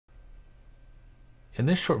In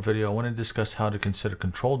this short video, I want to discuss how to consider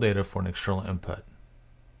control data for an external input.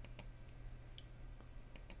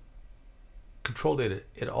 Control data,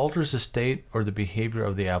 it alters the state or the behavior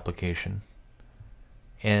of the application.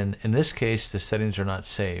 And in this case, the settings are not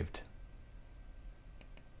saved.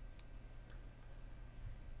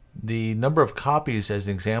 The number of copies, as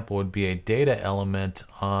an example, would be a data element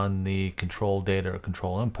on the control data or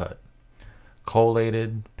control input.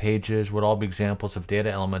 Collated, pages would all be examples of data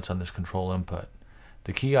elements on this control input.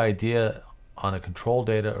 The key idea on a control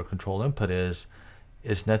data or control input is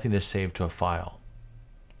nothing is saved to a file.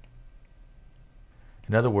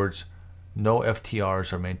 In other words, no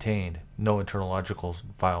FTRs are maintained, no internal logical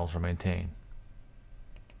files are maintained.